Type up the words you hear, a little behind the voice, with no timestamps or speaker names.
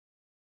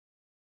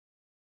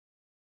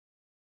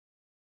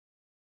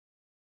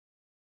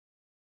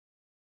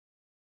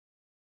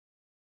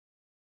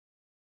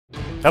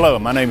Hello,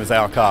 my name is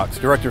Al Cox,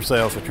 Director of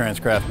Sales for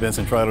Transcraft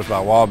Benson Trailers by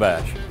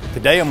Wabash.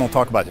 Today I'm going to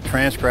talk about the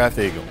Transcraft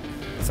Eagle.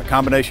 It's a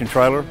combination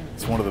trailer.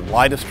 It's one of the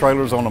lightest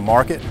trailers on the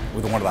market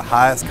with one of the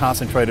highest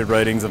concentrated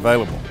ratings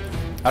available.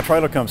 Our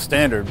trailer comes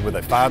standard with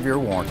a 5-year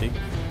warranty,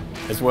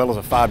 as well as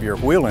a 5-year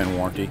wheel-in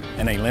warranty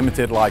and a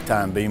limited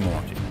lifetime beam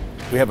warranty.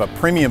 We have a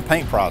premium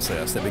paint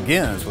process that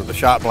begins with the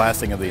shot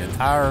blasting of the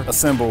entire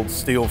assembled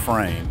steel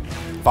frame,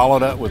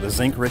 followed up with a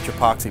zinc-rich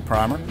epoxy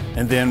primer,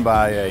 and then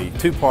by a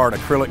 2-part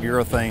acrylic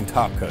urethane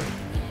top coat.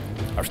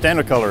 Our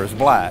standard color is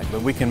black,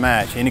 but we can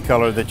match any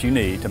color that you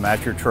need to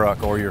match your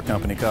truck or your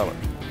company colors.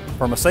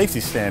 From a safety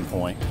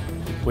standpoint,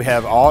 we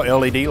have all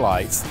LED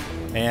lights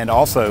and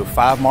also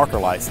 5 marker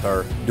lights that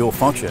are dual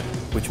function,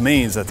 which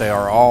means that they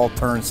are all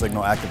turn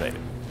signal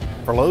activated.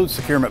 For load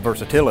securement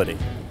versatility,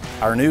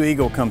 our new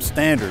Eagle comes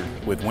standard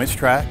with winch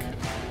track,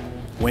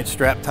 winch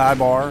strap tie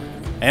bar,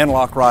 and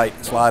lock-right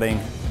sliding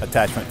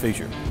attachment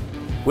feature.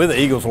 With the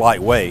Eagle's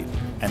lightweight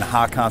and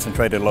high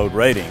concentrated load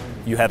rating,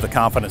 you have the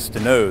confidence to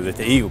know that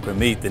the Eagle can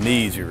meet the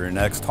needs of your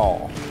next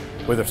haul.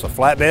 Whether it's a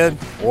flatbed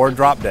or a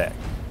drop deck,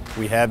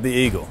 we have the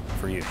Eagle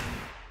for you.